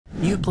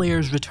New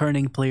players,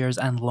 returning players,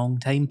 and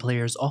long-time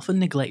players often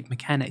neglect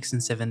mechanics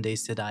in 7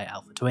 Days to Die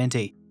Alpha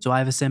 20, so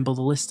I've assembled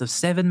a list of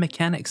 7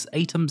 mechanics,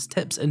 items,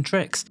 tips, and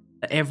tricks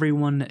that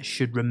everyone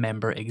should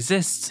remember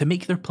exists to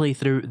make their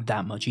playthrough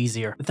that much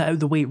easier. With that out of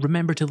the way,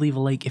 remember to leave a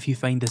like if you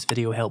find this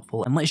video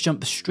helpful, and let's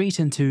jump straight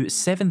into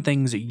 7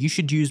 things you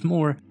should use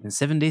more in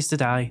 7 Days to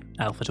Die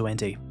Alpha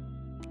 20.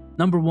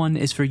 Number 1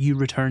 is for you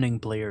returning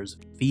players,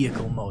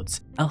 vehicle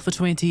mods. Alpha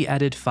 20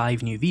 added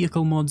 5 new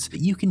vehicle mods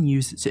that you can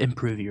use to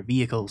improve your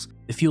vehicles.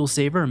 The fuel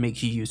saver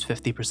makes you use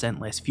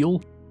 50% less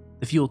fuel.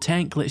 The fuel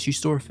tank lets you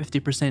store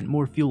 50%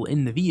 more fuel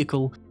in the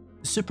vehicle.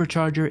 The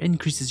supercharger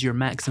increases your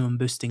maximum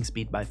boosting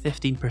speed by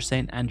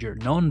 15% and your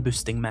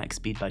non-boosting max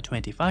speed by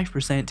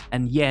 25%,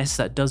 and yes,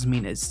 that does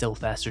mean it's still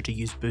faster to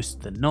use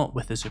boost than not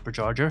with the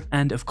supercharger.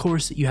 And of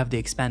course, you have the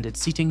expanded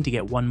seating to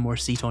get 1 more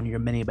seat on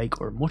your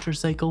minibike or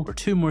motorcycle, or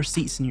 2 more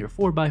seats in your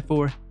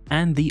 4x4,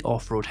 and the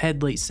off-road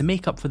headlights to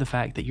make up for the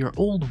fact that your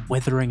old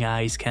withering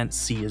eyes can't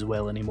see as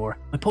well anymore.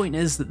 My point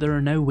is that there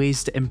are now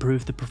ways to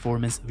improve the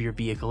performance of your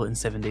vehicle in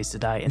 7 Days to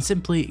Die, and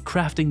simply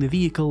crafting the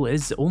vehicle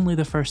is only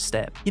the first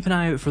step. Keep an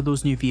eye out for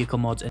those new vehicle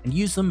mods and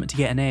use them to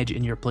get an edge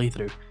in your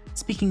playthrough.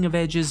 Speaking of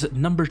edges,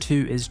 number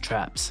 2 is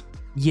traps.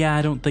 Yeah,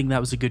 I don't think that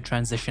was a good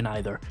transition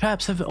either.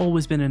 Traps have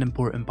always been an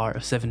important part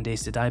of 7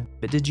 Days to Die,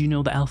 but did you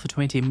know that Alpha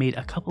 20 made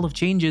a couple of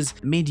changes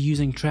that made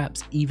using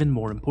traps even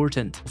more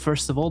important?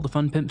 First of all, the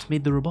Fun Pimps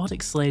made the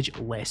robotic sledge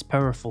less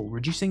powerful,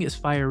 reducing its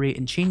fire rate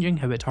and changing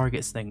how it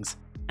targets things.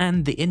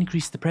 And they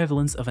increased the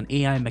prevalence of an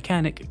AI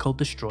mechanic called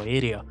Destroy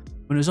Area.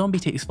 When a zombie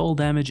takes fall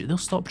damage, they'll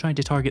stop trying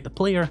to target the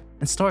player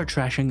and start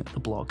trashing the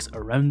blocks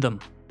around them.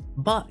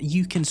 But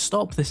you can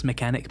stop this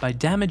mechanic by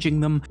damaging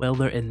them while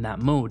they're in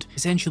that mode,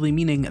 essentially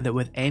meaning that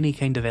with any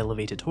kind of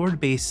elevated horde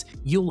base,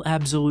 you'll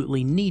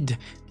absolutely need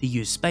to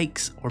use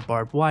spikes or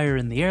barbed wire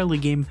in the early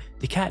game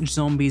to catch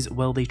zombies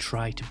while they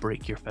try to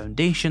break your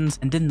foundations,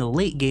 and in the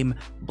late game,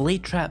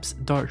 blade traps,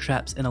 dart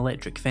traps, and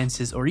electric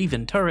fences or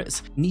even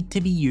turrets need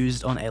to be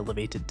used on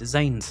elevated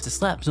designs to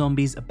slap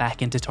zombies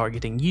back into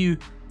targeting you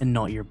and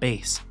not your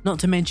base. Not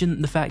to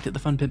mention the fact that the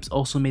Fun Pimps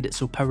also made it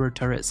so powered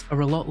turrets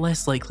are a lot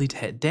less likely to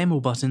hit demo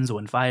buttons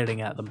when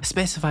firing at them. I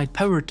specified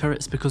powered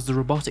turrets because the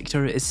robotic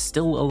turret is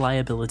still a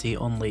liability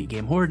on late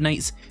game horde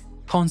nights,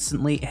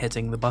 constantly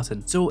hitting the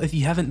button. So if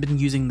you haven't been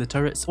using the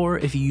turrets, or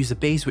if you use a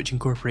base which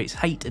incorporates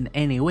height in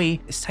any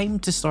way, it's time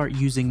to start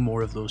using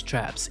more of those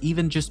traps.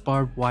 Even just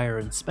barbed wire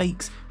and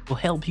spikes will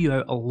help you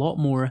out a lot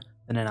more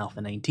than in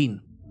Alpha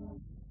 19.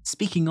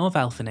 Speaking of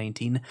Alpha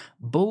 19,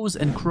 bows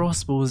and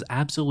crossbows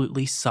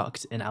absolutely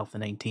sucked in Alpha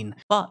 19,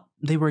 but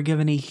they were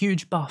given a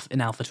huge buff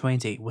in Alpha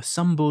 20, with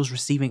some bows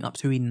receiving up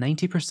to a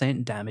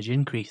 90% damage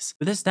increase.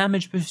 With this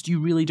damage boost, you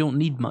really don't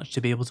need much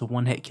to be able to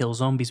one-hit kill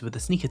zombies with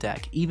a sneak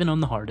attack, even on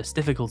the hardest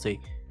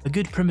difficulty. A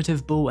good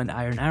primitive bow and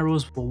iron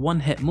arrows will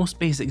one-hit most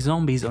basic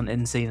zombies on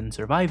Insane and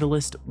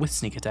Survivalist with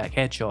sneak attack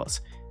headshots.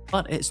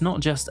 But it's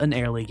not just an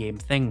early game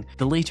thing.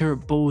 The later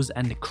bows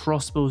and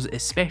crossbows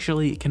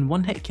especially can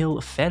one-hit kill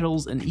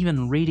ferals and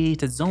even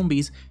radiated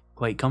zombies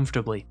quite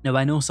comfortably. Now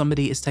I know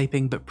somebody is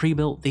typing, but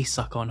pre-built they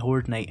suck on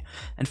horde night.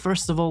 And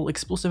first of all,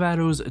 explosive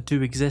arrows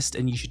do exist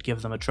and you should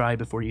give them a try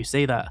before you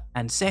say that.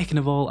 And second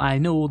of all, I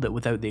know that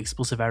without the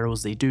explosive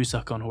arrows they do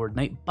suck on horde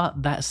night,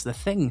 but that's the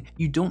thing.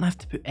 You don't have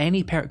to put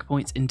any perk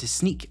points into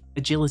sneak,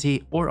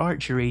 agility, or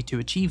archery to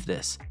achieve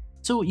this.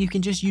 So you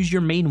can just use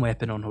your main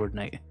weapon on horde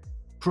night.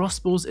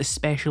 Crossbows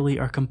especially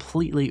are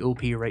completely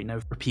OP right now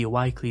for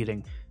POI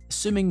clearing,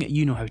 assuming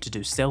you know how to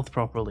do stealth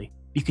properly.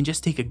 You can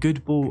just take a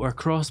good bow or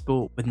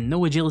crossbow with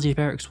no agility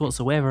perks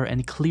whatsoever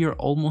and clear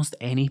almost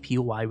any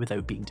POI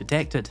without being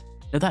detected.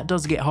 Now that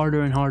does get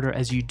harder and harder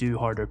as you do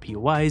harder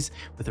POIs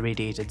with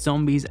radiated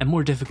zombies and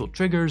more difficult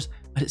triggers,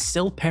 but it's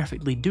still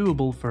perfectly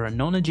doable for a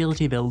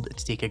non-agility build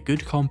to take a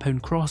good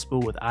compound crossbow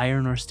with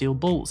iron or steel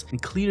bolts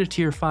and clear a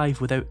tier 5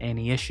 without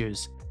any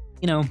issues.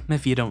 You know,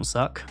 if you don't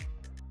suck.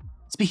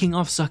 Speaking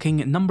of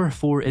sucking, number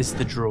 4 is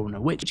the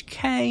drone, which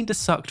kinda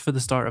sucked for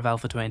the start of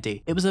Alpha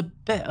 20. It was a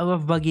bit of a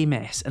buggy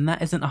mess, and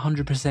that isn't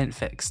 100%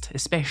 fixed,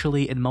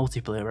 especially in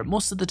multiplayer.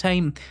 Most of the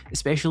time,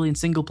 especially in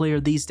single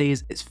player these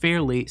days, it's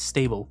fairly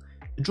stable.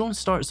 The drone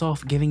starts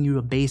off giving you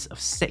a base of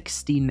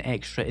 16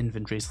 extra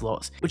inventory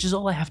slots, which is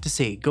all I have to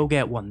say, go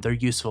get one, they're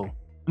useful.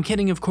 I'm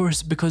kidding of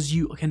course, because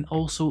you can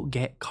also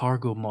get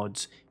cargo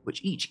mods,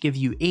 which each give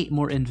you 8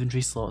 more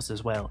inventory slots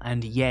as well,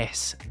 and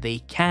yes, they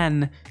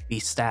can be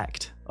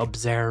stacked.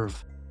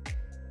 Observe.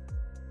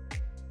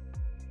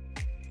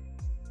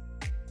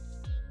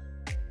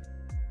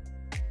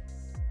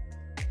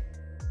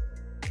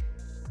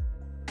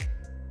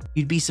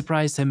 You'd be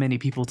surprised how many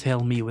people tell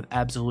me with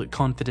absolute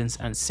confidence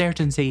and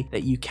certainty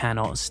that you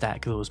cannot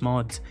stack those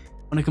mods.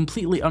 On a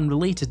completely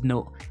unrelated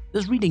note,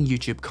 does reading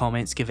YouTube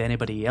comments give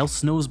anybody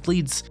else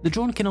nosebleeds? The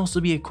drone can also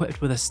be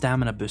equipped with a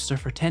stamina booster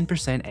for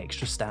 10%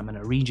 extra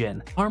stamina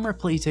regen. Armor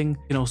plating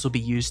can also be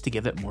used to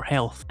give it more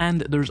health,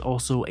 and there's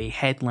also a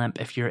headlamp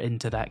if you're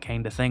into that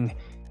kind of thing.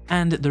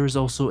 And there is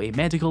also a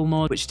medical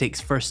mod which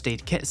takes first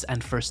aid kits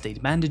and first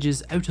aid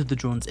bandages out of the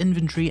drone's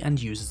inventory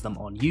and uses them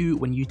on you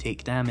when you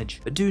take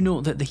damage. But do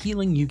note that the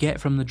healing you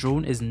get from the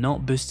drone is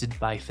not boosted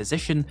by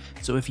physician,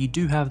 so if you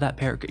do have that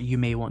perk you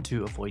may want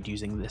to avoid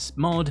using this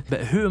mod.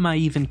 But who am I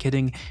even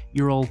kidding,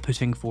 you're all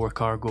putting 4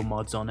 cargo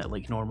mods on it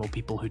like normal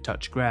people who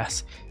touch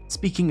grass.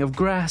 Speaking of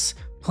grass,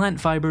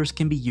 plant fibers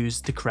can be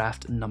used to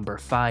craft number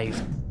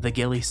 5, the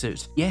ghillie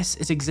suit. Yes,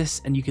 it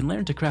exists and you can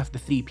learn to craft the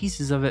 3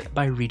 pieces of it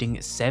by reading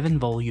 7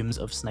 volumes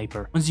of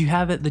Sniper. Once you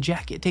have it, the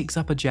jacket takes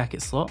up a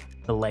jacket slot,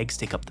 the legs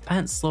take up the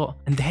pants slot,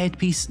 and the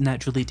headpiece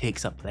naturally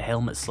takes up the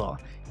helmet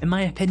slot. In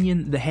my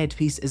opinion, the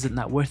headpiece isn't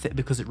that worth it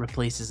because it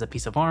replaces a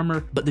piece of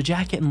armor, but the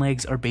jacket and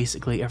legs are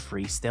basically a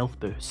free stealth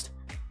boost,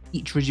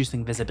 each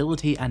reducing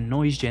visibility and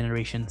noise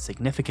generation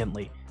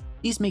significantly.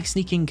 These make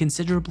sneaking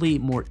considerably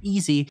more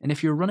easy, and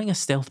if you're running a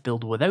stealth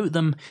build without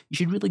them, you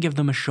should really give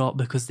them a shot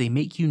because they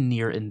make you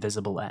near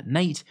invisible at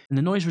night, and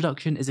the noise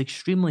reduction is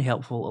extremely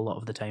helpful a lot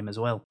of the time as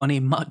well. On a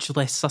much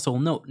less subtle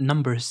note,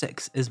 number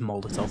 6 is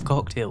Molotov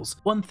cocktails.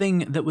 One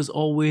thing that was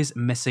always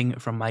missing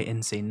from my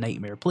Insane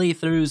Nightmare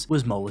playthroughs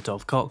was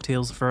Molotov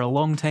cocktails. For a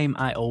long time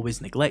I always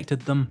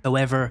neglected them,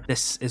 however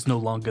this is no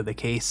longer the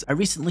case. I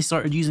recently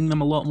started using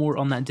them a lot more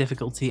on that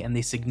difficulty and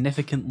they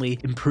significantly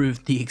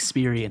improved the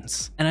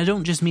experience. And I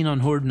don't just mean on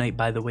Horde Night,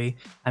 by the way,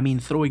 I mean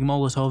throwing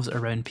Molotovs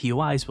around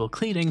POIs while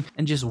clearing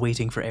and just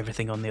waiting for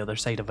everything on the other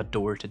side of a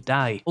door to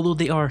die, although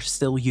they are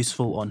still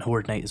useful on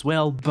Horde Night as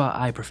well, but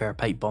I prefer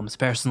pipe bombs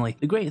personally.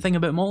 The great thing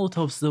about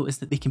Molotovs though is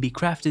that they can be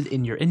crafted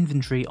in your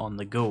inventory on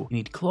the go. You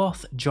need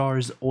cloth,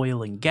 jars,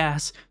 oil and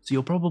gas, so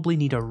you'll probably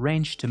need a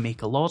wrench to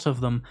make a lot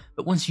of them,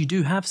 but once you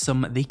do have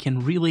some, they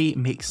can really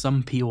make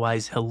some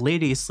POIs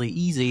hilariously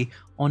easy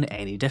on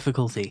any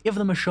difficulty. Give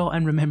them a shot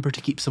and remember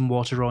to keep some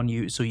water on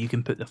you so you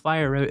can put the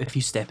fire out if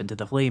you step into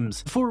the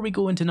flames. Before we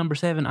go into number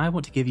 7, I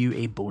want to give you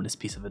a bonus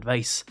piece of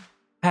advice.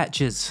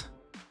 Hatches.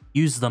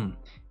 Use them.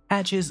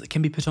 Hatches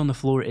can be put on the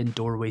floor in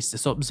doorways to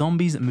stop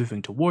zombies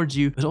moving towards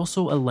you, but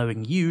also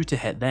allowing you to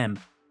hit them.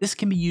 This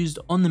can be used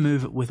on the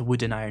move with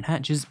wood and iron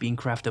hatches being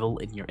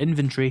craftable in your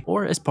inventory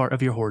or as part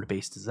of your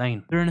horde-based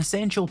design. They're an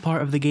essential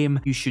part of the game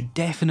you should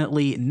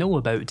definitely know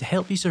about to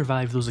help you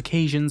survive those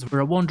occasions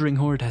where a wandering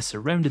horde has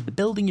surrounded the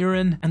building you're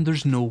in and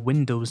there's no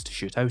windows to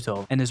shoot out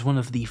of, and is one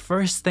of the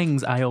first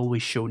things I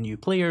always show new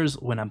players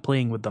when I'm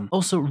playing with them.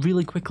 Also,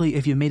 really quickly,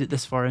 if you made it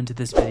this far into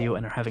this video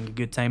and are having a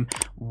good time,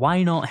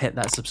 why not hit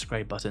that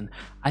subscribe button?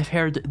 I've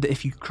heard that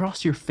if you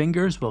cross your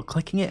fingers while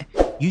clicking it,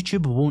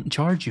 YouTube won't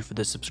charge you for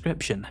the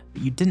subscription,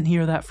 but you didn't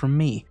hear that from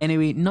me.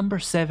 Anyway, number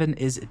 7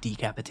 is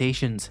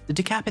decapitations. The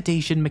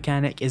decapitation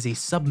mechanic is a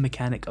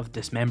sub-mechanic of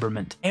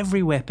dismemberment.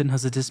 Every weapon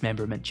has a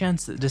dismemberment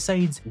chance that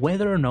decides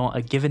whether or not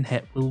a given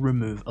hit will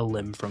remove a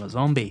limb from a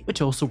zombie,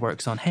 which also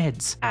works on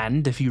heads.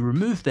 And if you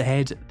remove the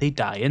head, they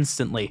die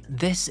instantly.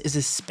 This is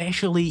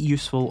especially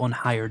useful on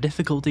higher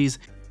difficulties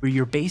where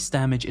your base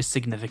damage is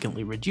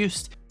significantly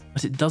reduced,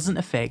 but it doesn't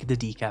affect the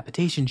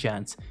decapitation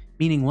chance,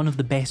 meaning one of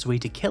the best way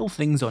to kill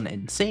things on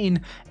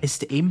Insane is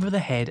to aim for the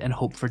head and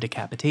hope for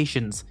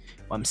decapitations.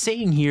 What I'm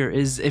saying here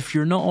is if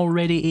you're not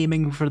already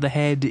aiming for the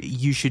head,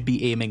 you should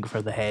be aiming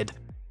for the head.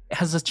 It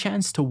has a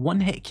chance to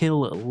one-hit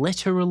kill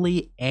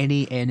literally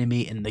any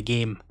enemy in the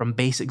game, from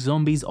basic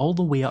zombies all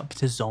the way up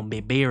to zombie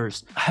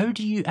bears. How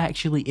do you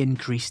actually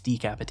increase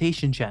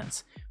decapitation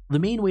chance? The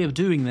main way of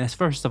doing this,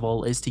 first of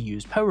all, is to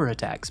use power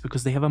attacks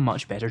because they have a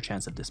much better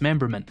chance of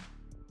dismemberment,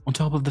 on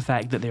top of the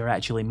fact that they are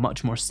actually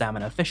much more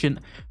stamina efficient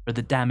for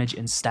the damage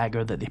and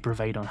stagger that they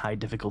provide on high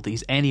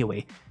difficulties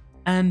anyway.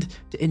 And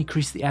to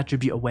increase the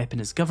attribute a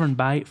weapon is governed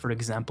by, for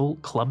example,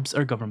 clubs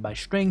are governed by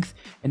strength,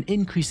 and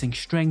increasing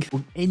strength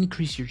will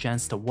increase your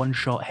chance to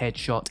one-shot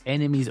headshot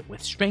enemies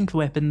with strength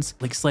weapons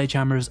like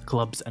sledgehammers,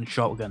 clubs and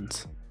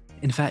shotguns.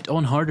 In fact,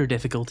 on harder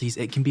difficulties,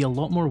 it can be a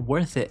lot more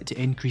worth it to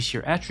increase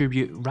your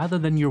attribute rather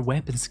than your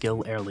weapon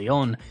skill early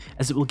on,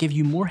 as it will give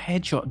you more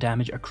headshot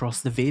damage across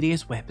the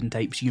various weapon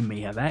types you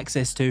may have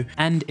access to,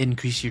 and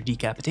increase your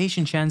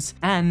decapitation chance,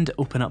 and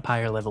open up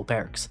higher level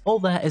perks. All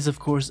that is of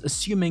course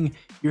assuming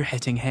you're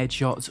hitting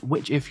headshots,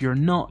 which if you're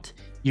not,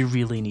 you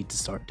really need to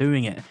start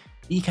doing it.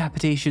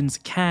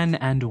 Decapitations can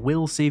and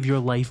will save your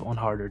life on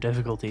harder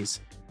difficulties.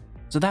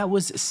 So that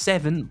was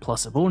 7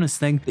 plus a bonus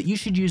thing that you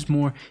should use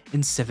more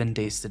in 7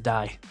 Days to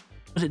Die.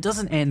 But it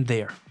doesn't end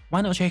there.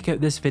 Why not check out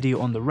this video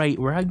on the right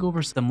where I go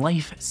over some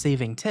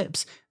life-saving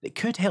tips that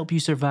could help you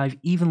survive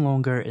even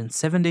longer in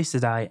 7 Days to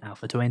Die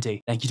Alpha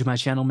 20. Thank you to my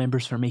channel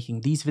members for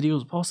making these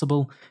videos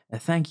possible,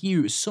 and thank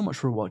you so much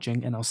for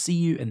watching, and I'll see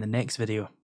you in the next video.